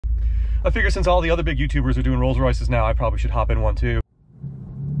I figure since all the other big YouTubers are doing Rolls Royces now, I probably should hop in one too.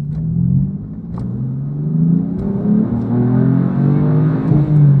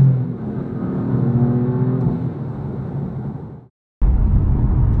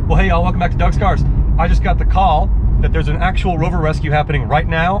 Well, hey y'all, welcome back to Doug's Cars. I just got the call that there's an actual Rover rescue happening right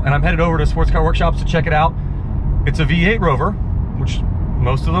now, and I'm headed over to Sports Car Workshops to check it out. It's a V8 Rover, which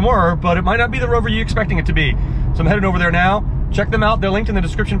most of them were, but it might not be the Rover you're expecting it to be. So I'm headed over there now. Check them out. They're linked in the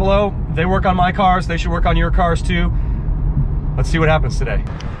description below. They work on my cars. They should work on your cars too. Let's see what happens today.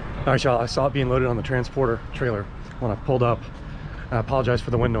 All right, y'all, I saw it being loaded on the transporter trailer when I pulled up. I apologize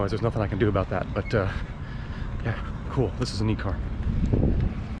for the wind noise. There's nothing I can do about that, but yeah, cool. This is a neat car.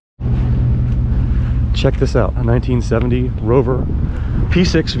 Check this out, a 1970 Rover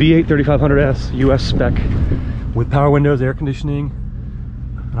P6 V8 3500S US spec with power windows, air conditioning,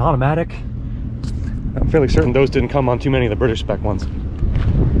 an automatic. I'm fairly certain those didn't come on too many of the British spec ones.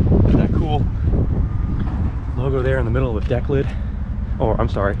 Isn't that cool? Logo there in the middle of the deck lid. Or, I'm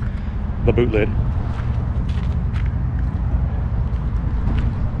sorry, the boot lid.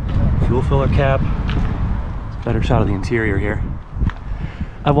 Fuel filler cap. It's a better shot of the interior here.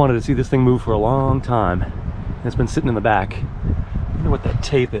 I've wanted to see this thing move for a long time. It's been sitting in the back. I wonder what that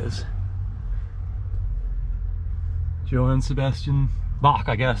tape is. Johann Sebastian Bach,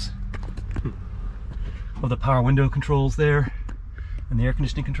 I guess. Of the power window controls there and the air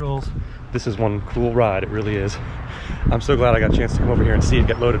conditioning controls. This is one cool ride, it really is. I'm so glad I got a chance to come over here and see it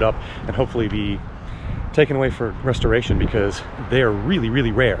get loaded up and hopefully be taken away for restoration, because they are really,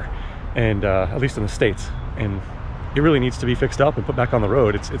 really rare, and at least in the States. And it really needs to be fixed up and put back on the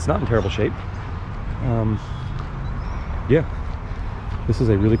road. It's not in terrible shape. Yeah, this is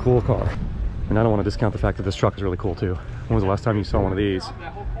a really cool car. And I don't want to discount the fact that this truck is really cool too. When was the last time you saw one of these?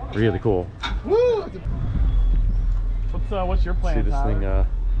 Really cool. Woo! What's your plan? See this thing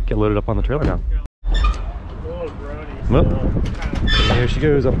get loaded up on the trailer now. Well, there she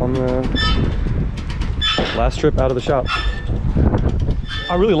goes up on the last trip out of the shop.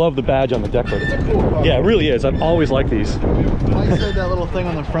 I really love the badge on the deck lid. It's a cool car. Yeah, it really is. I've always liked these. I said that little thing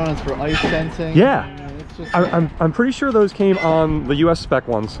on the front is for ice sensing. Yeah. It's just I'm pretty sure those came on the US spec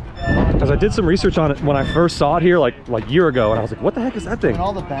ones, because I did some research on it when I first saw it here like a year ago, and I was like, what the heck is that thing? and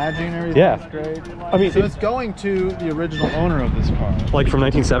all the badging and everything. Yeah. Is great. I mean, So it's going to the original owner of this car. like from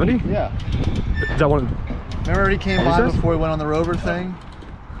 1970? Yeah. Is that one? Remember he came by says? before he went on the Rover thing,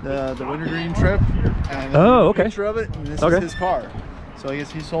 the wintergreen trip, and Oh, okay. picture of it, and this Okay. is his car. So I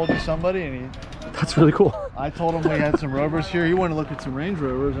guess he sold to somebody, and That's really cool. I told him we had some Rovers here. He wanted to look at some Range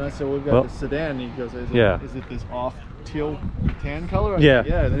Rovers, and I said, well, we've got Well, this sedan. And he goes, is it this off teal tan color? I Yeah.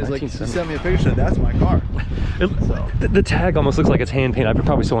 said, yeah. And then he's like, he 1970. sent me a picture. Said, that's my car. The tag almost looks like it's hand painted. I could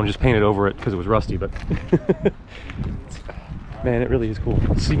probably someone just painted over it because it was rusty, but man, it really is cool.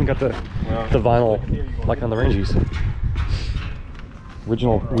 It's even got the vinyl like on the Rangies.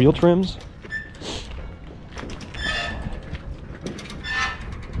 Original wheel trims.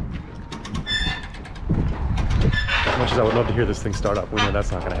 As much as I would love to hear this thing start up, we know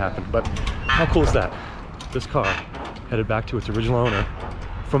that's not going to happen. But how cool is that? This car headed back to its original owner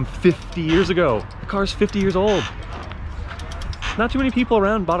from 50 years ago. The car's 50 years old. Not too many people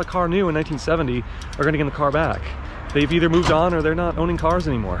around bought a car new in 1970 are going to get the car back. They've either moved on or they're not owning cars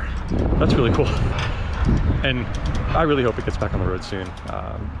anymore. That's really cool. And I really hope it gets back on the road soon.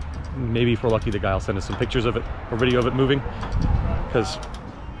 Maybe if we're lucky, the guy will send us some pictures of it or video of it moving, because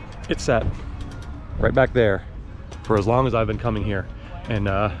it's sat right back there for as long as I've been coming here, and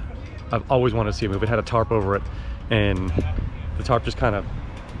I've always wanted to see it move. It had a tarp over it, and the tarp just kind of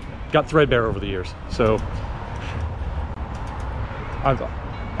got threadbare over the years. So I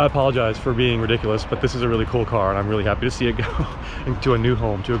apologize for being ridiculous, but this is a really cool car, and I'm really happy to see it go into a new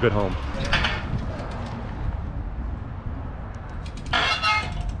home, to a good home.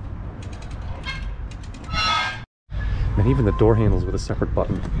 And even the door handles with a separate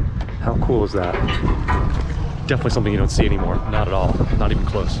button. How cool is that? Definitely something you don't see anymore. Not at all. Not even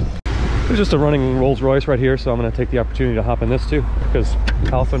close. There's just a running Rolls Royce right here, so I'm going to take the opportunity to hop in this too, because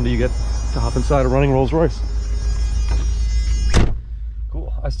how often do you get to hop inside a running Rolls Royce?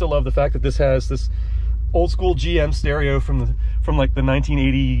 Cool. I still love the fact that this has this old school GM stereo from like the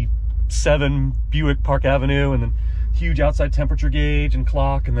 1987 Buick Park Avenue, and then huge outside temperature gauge and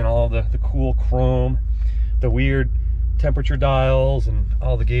clock, and then all the cool chrome, the weird temperature dials, and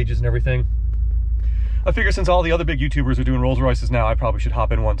all the gauges and everything. I figure since all the other big YouTubers are doing Rolls Royces now, I probably should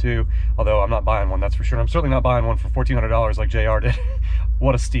hop in one too. Although I'm not buying one, that's for sure. I'm certainly not buying one for $1,400 like JR did.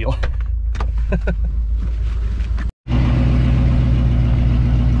 What a steal.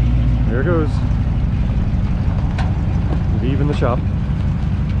 There it goes. Leaving the shop.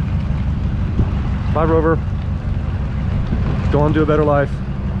 Bye, Rover. Go on to a better life.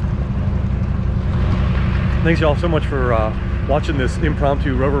 Thanks y'all so much for watching this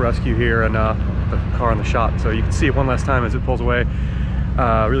impromptu Rover rescue here and the car on the shot. So you can see it one last time as it pulls away.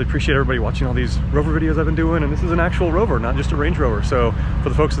 Really appreciate everybody watching all these Rover videos I've been doing, and this is an actual Rover, not just a Range Rover. So for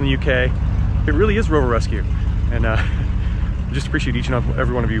the folks in the UK, it really is Rover rescue. And I just appreciate each and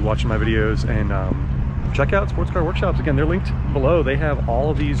every one of you watching my videos. And check out Sports Car Workshops. Again, they're linked below. They have all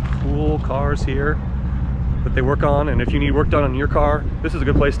of these cool cars here that they work on, and if you need work done on your car, this is a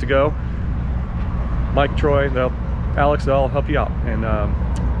good place to go. Mike, Troy, Alex, they'll help you out. And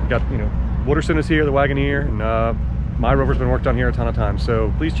got, you know, Wooderson is here, the Wagoneer, and my Rover's been worked on here a ton of times.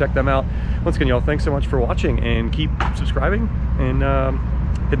 So please check them out. Once again, y'all, thanks so much for watching, and keep subscribing and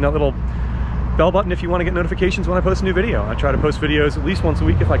hitting that little bell button if you want to get notifications when I post a new video. I try to post videos at least once a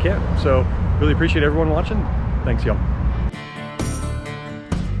week if I can. So really appreciate everyone watching. Thanks, y'all.